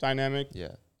coach-father dynamic.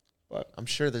 Yeah. But I'm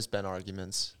sure there's been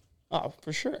arguments. Oh,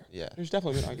 for sure. Yeah. There's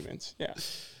definitely been arguments. Yeah.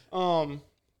 I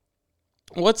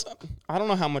don't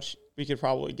know how much we could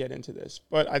probably get into this,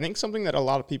 but I think something that a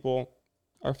lot of people,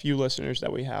 our few listeners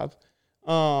that we have,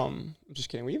 I'm just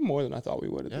kidding. We have more than I thought we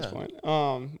would at this point.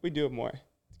 We do have more.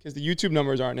 Because the YouTube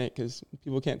numbers aren't it, because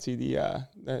people can't see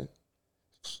the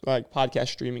like podcast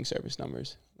streaming service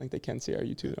numbers, like they can see our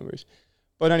YouTube numbers.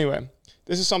 But anyway,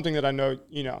 this is something that I know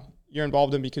you're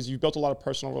involved in because you've built a lot of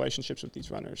personal relationships with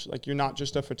these runners. Like you're not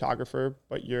just a photographer,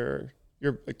 but you're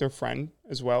like their friend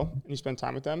as well, and you spend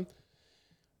time with them.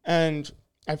 And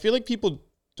I feel like people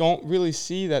don't really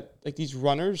see that like these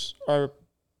runners are,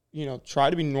 try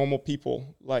to be normal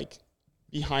people, like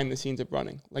behind the scenes of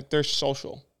running. Like they're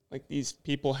social. Like these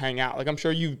people hang out. Like I'm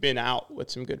sure you've been out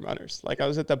with some good runners. Like I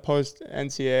was at the post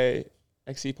NCAA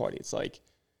XC party. It's like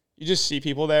you just see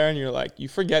people there and you're like, you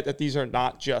forget that these are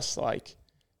not just like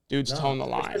dudes towing the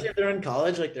line. Especially if they're in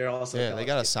college, like they're also they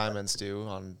got assignments due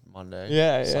on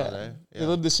Monday. Sunday. They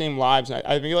live the same lives. And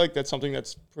I feel like that's something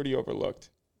that's pretty overlooked.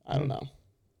 I don't know.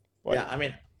 But, yeah, I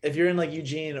mean, if you're in like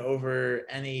Eugene over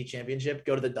any championship,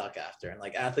 go to the Duck after, and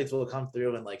like athletes will come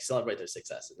through and like celebrate their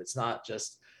successes. It's not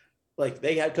just like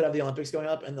they could have the Olympics going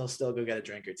up and they'll still go get a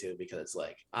drink or two because it's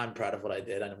like, I'm proud of what I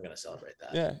did and I'm going to celebrate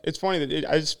that. Yeah. It's funny that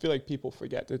I just feel like people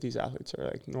forget that these athletes are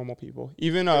like normal people.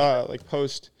 Even like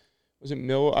post, was it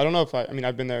Mill? I don't know if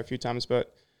I've been there a few times,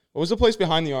 but what was the place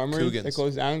behind the Armory that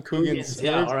closed down? Coogan's.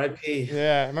 Yeah, R.I.P.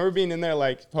 Yeah. I remember being in there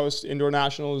like post indoor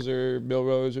nationals or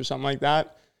Millrose or something like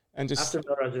that. And just after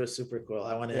Millrose, it was super cool.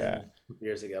 I went in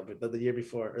years ago, but the year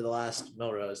before or the last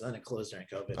Millrose, and then it closed during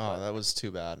COVID. Oh, that was too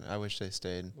bad. I wish they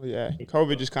stayed. Well, yeah,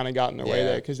 COVID just kind of got in their way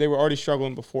there because they were already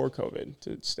struggling before COVID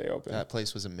to stay open. That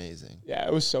place was amazing. Yeah,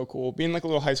 it was so cool. Being like a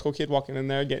little high school kid walking in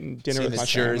there, getting dinner with my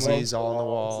jerseys all on the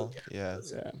wall.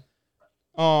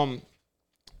 Yeah.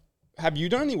 Have you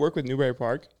done any work with Newbury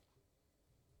Park?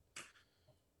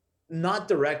 Not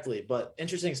directly, but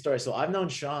interesting story. So I've known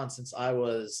Sean since I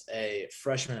was a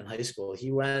freshman in high school.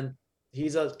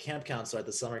 He's a camp counselor at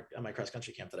the summer at my cross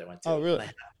country camp that I went to. Oh, really?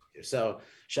 So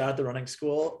shout out to running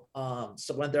school.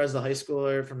 So went there as a high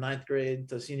schooler from 9th grade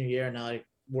to senior year. And now I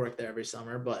work there every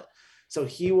summer. But so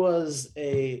he was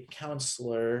a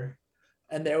counselor,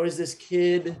 and there was this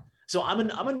kid. So I'm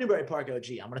a Newbury Park OG.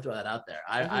 I'm gonna throw that out there.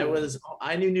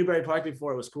 I knew Newbury Park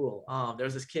before it was cool. There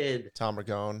was this kid, Tom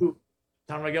Ragone,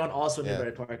 also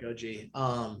Newbury Park OG.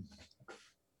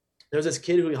 There was this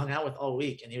kid who we hung out with all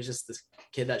week, and he was just this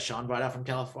kid that Sean brought out from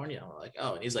California. And we're like,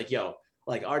 oh, and he's like, yo,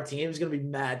 like our team's gonna be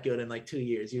mad good in like 2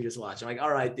 years. You just watch. I'm like,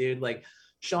 all right, dude. Like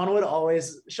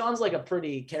Sean's like a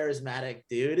pretty charismatic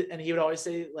dude, and he would always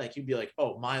say like, he'd be like,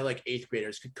 oh, my like 8th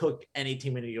graders could cook any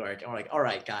team in New York. And we're like, all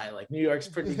right, guy, like New York's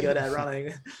pretty good at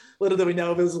running. Little did we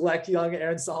know it was Leck Young,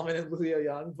 Aaron Solomon, and Leo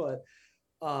Young, but.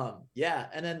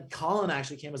 And then Colin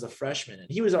actually came as a freshman, and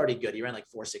he was already good. He ran like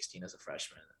 4:16 as a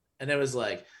freshman, and it was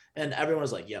like, and everyone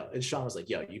was like, yo, and Sean was like,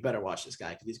 yo, you better watch this guy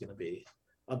because he's gonna be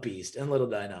a beast. And little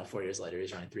did I know, 4 years later,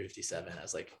 he's running 3:57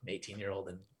 as like an 18-year-old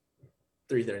and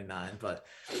 3:39. But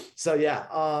so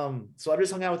so I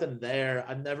just hung out with him there.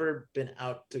 I've never been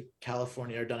out to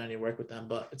California or done any work with them,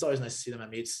 but it's always nice to see them at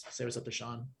meets. Say what's up to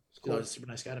Sean. Cool. He's always a super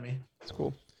nice guy to me. That's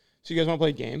cool. So you guys want to play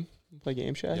a game? Play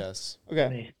game, Shay? Yes.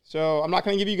 Okay. So I'm not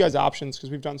going to give you guys options because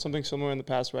we've done something similar in the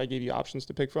past where I gave you options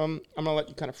to pick from. I'm going to let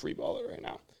you kind of freeball it right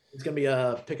now. It's going to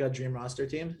be pick a dream roster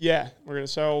team? Yeah.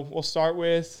 So we'll start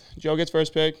with Joe gets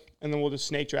first pick, and then we'll just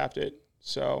snake draft it.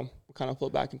 So we'll kind of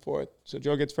flip back and forth. So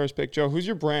Joe gets first pick. Joe, who's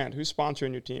your brand? Who's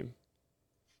sponsoring your team?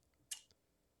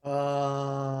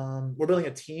 Well, we're building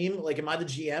a team. Like, am I the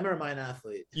GM or am I an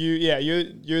athlete? You're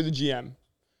the GM.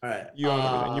 All right. You own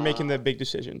everything. You're making the big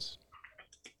decisions.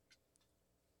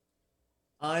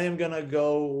 I am gonna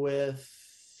go with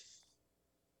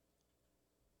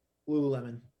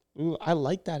Lululemon. Ooh, I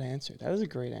like that answer. That is a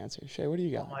great answer. Shay, what do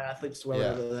you All got? my athletes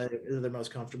wear whatever they're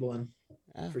most comfortable in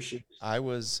for shoes. I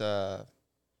was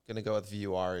gonna go with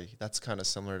Vuari. That's kind of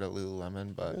similar to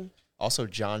Lululemon, but also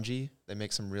Janji. They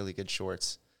make some really good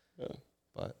shorts. Yeah.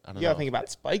 But I don't know. You gotta think about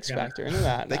spikes factor into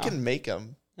that. They now. can make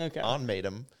them. Okay. On made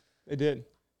them. They did.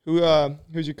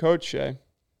 Who's your coach, Shay?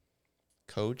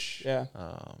 Coach? Yeah.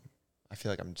 I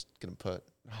feel like I'm just gonna put.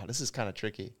 Oh, this is kind of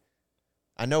tricky.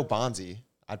 I know Bonzi.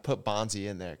 I'd put Bonzi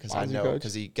in there because I know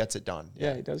because he gets it done.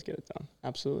 Yeah, he does get it done.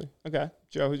 Absolutely. Okay,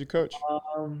 Joe, who's your coach?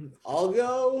 I'll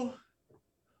go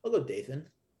Dathan.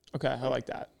 Okay, I like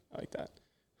that.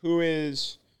 Who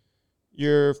is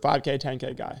your 5K,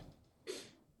 10K guy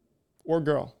or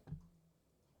girl?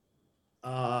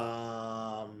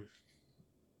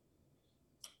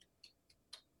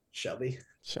 Shelby.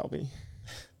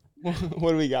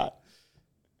 What do we got?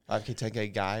 5K,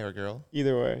 10K guy or girl?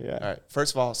 Either way, yeah. All right.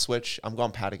 First of all, switch. I'm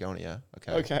going Patagonia.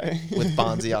 Okay. With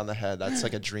Bonzi on the head. That's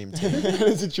like a dream team.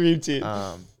 It's a dream team.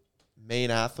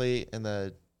 Main athlete in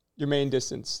your main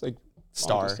distance, like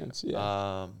star. Distance,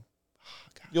 yeah.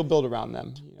 You'll build around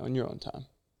them, in your own time.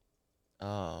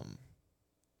 Oh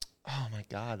my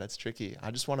God, that's tricky.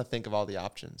 I just want to think of all the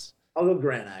options. I'll go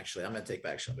Grant. Actually, I'm gonna take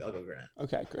back Shelby. I'll go Grant.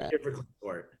 Okay, Grant. Here for clean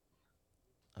court.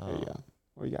 There you go.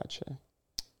 What do you got, Shay?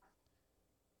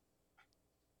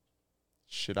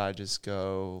 Should I just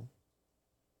go?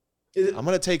 I'm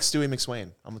going to take Stewie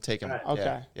McSwain. I'm going to take him. Right.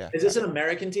 Okay. Yeah. Is this an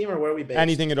American team or where are we based?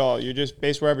 Anything at all. You're just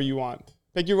based wherever you want.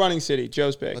 Pick your running city.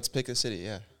 Joe's pick. Let's pick a city,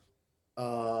 yeah.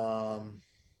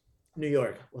 New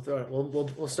York. We'll throw it.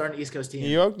 We'll start an East Coast team. New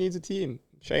York needs a team.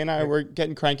 Shay and I, we're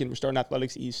getting cranking. We're starting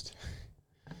Athletics East.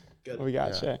 Good. What we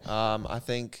got, Shay? I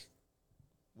think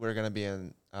we're going to be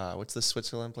in, what's the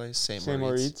Switzerland place? St.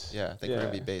 Moritz. Yeah, I think we're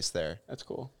going to be based there. That's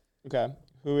cool. Okay.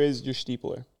 Who is your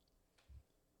steepler?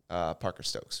 Parker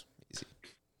Stokes. Easy.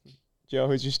 Joe,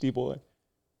 who's your steepler?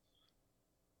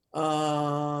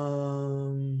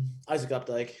 Isaac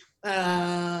Updike.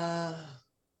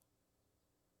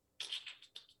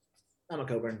 Emma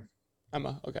Coburn.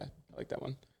 Emma. Okay. I like that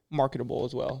one. Marketable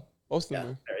as well. Both of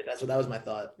them. Yeah, that was my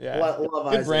thought. Yeah. Love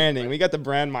good Isaac. branding. We got the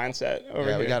brand mindset over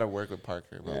here. Yeah, we got to work with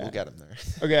Parker, but we'll get him there.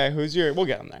 Okay. We'll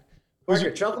get him there.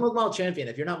 Parker, Chocolate Milk Mile champion.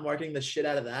 If you're not marketing the shit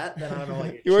out of that, then I don't know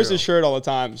what you're He wears his shirt all the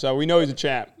time, so we know he's a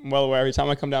champ. I'm well aware. Every time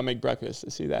I come down and make breakfast, I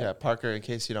see that. Yeah, Parker, in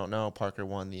case you don't know, Parker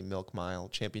won the Milk Mile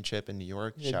Championship in New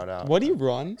York. Yeah. Shout out. What did he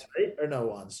run? right? Or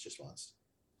no, just once.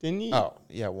 Didn't he? Oh,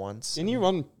 yeah, once. Didn't he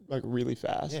run like really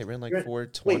fast? Yeah, he ran like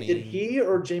 4:20. Wait, did he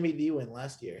or Jamie D win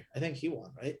last year? I think he won,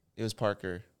 right? It was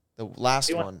Parker. The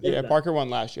last one. Yeah, Parker won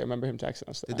last year. I remember him texting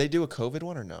us that. Did they do a COVID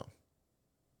one or no?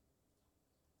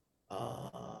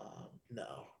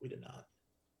 No, we did not.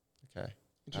 Okay.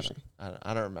 Interesting.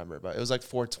 I don't remember, but it was like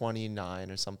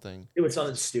 4:29 or something. It was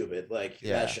something stupid. Like,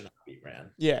 that should not be ran.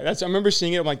 Yeah, I remember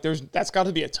seeing it. I'm like, that's got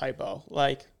to be a typo.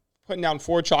 Like, putting down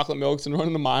 4 chocolate milks and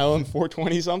running the mile in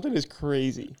 4:20 something is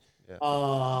crazy. Yeah.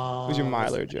 Who's your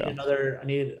miler, Joe?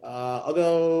 I'll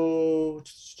go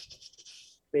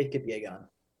Faith Kipyegon.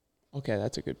 Okay,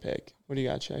 that's a good pick. What do you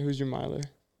got, Shay? Who's your miler?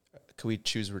 Could we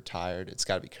choose retired? It's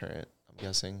got to be current, I'm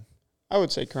guessing. I would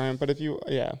say current, but if you,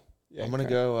 yeah. I'm going to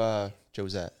go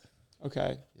Josette.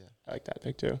 Okay. Yeah. I like that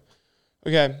pick too.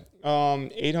 Okay.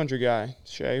 800 guy.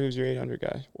 Shay, who's your 800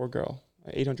 guy or girl?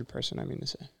 800 person, I mean to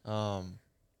say. I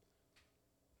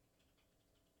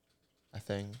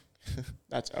think.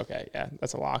 That's okay. Yeah,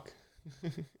 that's a lock.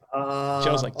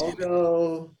 Joe's like, I'll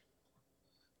go.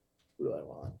 Who do I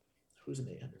want? Who's an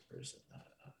 800 person?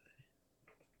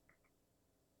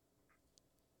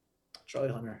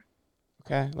 Charlie Hunter.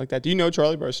 Okay, I like that. Do you know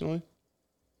Charlie personally?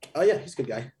 Oh yeah, he's a good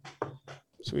guy.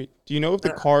 Sweet. Do you know if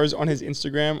the cars on his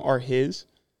Instagram are his?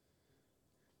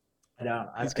 I don't.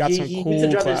 He's got some he cool used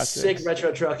to drive classics. this sick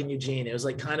retro truck in Eugene. It was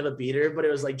like kind of a beater, but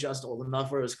it was like just old enough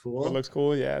where it was cool. It looks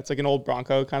cool. Yeah, it's like an old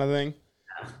Bronco kind of thing.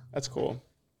 Yeah. That's cool.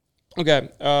 Okay,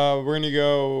 we're gonna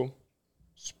go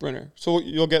sprinter. So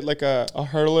you'll get like a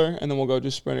hurdler, and then we'll go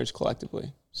just sprinters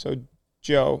collectively. So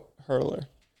Joe, hurdler.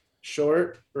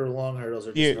 Short or long hurdles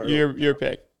or just your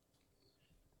pick.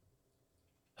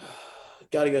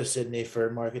 Got to go Sydney for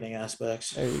marketing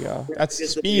aspects. There you go. That's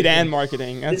speed and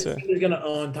marketing. That's He's going to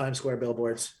own Times Square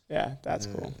billboards. Yeah, that's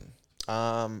cool.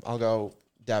 I'll go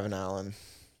Devin Allen.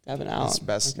 Devin Allen. He's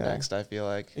best next, I feel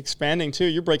like. Expanding, too.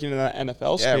 You're breaking into that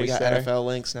NFL space. Yeah, we got there. NFL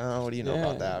links now. What do you know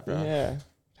about that, bro? Yeah.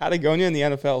 Patagonia in the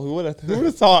NFL. Who would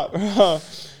have thought?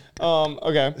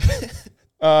 Okay.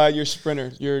 Your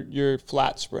sprinter, your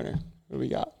flat sprinter. What do we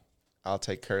got? I'll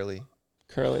take Curly.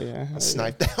 Curly, yeah. I'll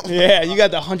snipe down. Yeah, you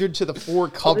got the 100 to the 4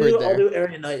 covered there. I'll do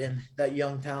Aaron Knighton, that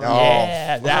young talent. Oh,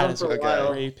 yeah, that is a a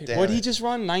while. great pick. Damn What did he it. just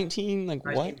run? 19? Like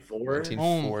what? 19-4.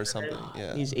 19-4 or something.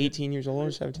 Yeah. He's 18 years old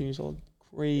or 17 years old.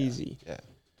 Crazy. Yeah.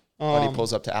 But he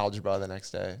pulls up to algebra the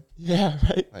next day. Yeah,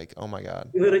 right. Like, oh my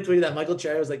God. He literally tweeted that Michael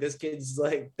Cherry was like, this kid's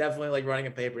like definitely like running a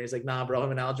paper. He's like, nah, bro,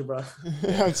 I'm in algebra.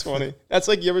 That's funny. That's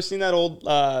like, you ever seen that old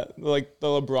like the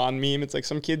LeBron meme? It's like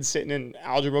some kid sitting in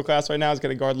algebra class right now is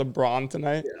gonna guard LeBron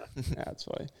tonight. Yeah. That's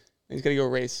funny. He's gonna go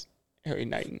race Harry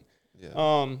Knighton.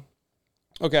 Yeah.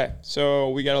 Okay,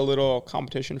 so we got a little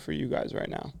competition for you guys right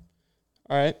now.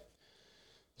 All right.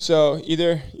 So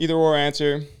either or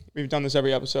answer. We've done this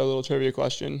every episode, a little trivia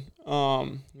question.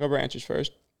 Whoever answers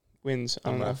first wins.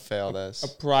 I'm going to fail this. A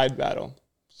pride battle.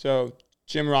 So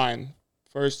Jim Ryan,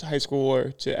 first high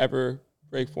schooler to ever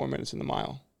break 4 minutes in the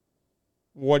mile.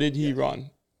 What did he run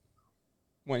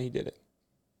when he did it?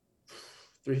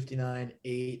 3:59,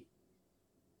 8.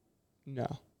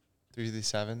 No.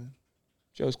 3:57.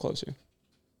 Joe's closer.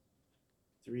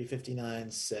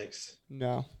 3:59, 6.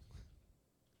 No.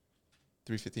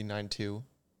 3:59, 2.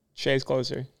 Shay's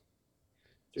closer.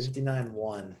 3:59,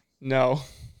 1. No.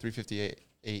 3:58,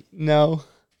 8. No.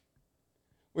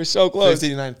 We're so close.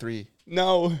 3:59, 3.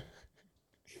 No.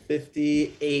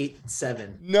 58,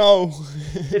 7. No.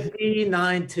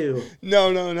 59, 2.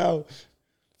 No.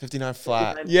 59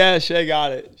 flat. Yeah, Shay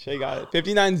got it.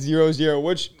 59-0-0,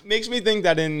 which makes me think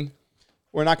that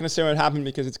we're not going to say what happened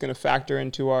because it's going to factor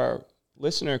into our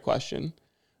listener question.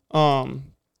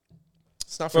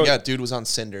 Let's not forget, dude was on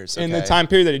cinders. Okay? In the time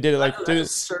period that he did it, like,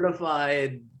 That's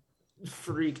certified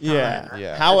freak time.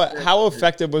 Yeah. How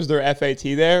effective was their FAT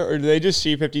there, or do they just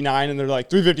see 59 and they're like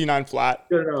 3:59 flat?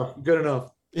 Good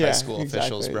enough. Yeah, high school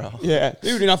officials, bro. Yeah,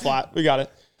 3:59 flat. We got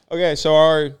it. Okay, so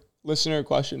our listener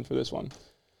question for this one: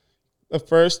 the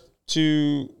first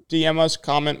to DM us,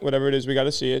 comment, whatever it is, we got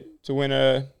to see it to win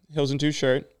a Hills and Two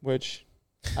shirt, which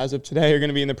as of today are going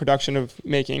to be in the production of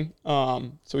making.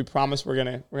 So we promise we're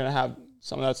gonna have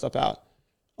some of that stuff out.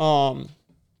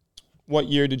 What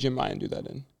year did Jim Ryan do that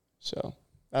in? So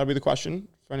that'll be the question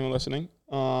for anyone listening.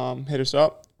 Hit us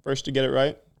up. First to get it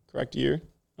right, correct year.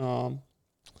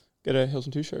 Get a Hills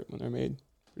and Two shirt when they're made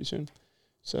pretty soon.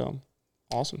 So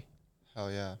awesome.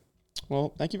 Hell yeah.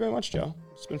 Well, thank you very much, Joe.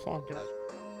 It's been fun.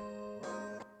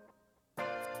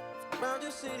 Round the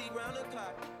city, round the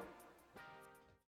clock.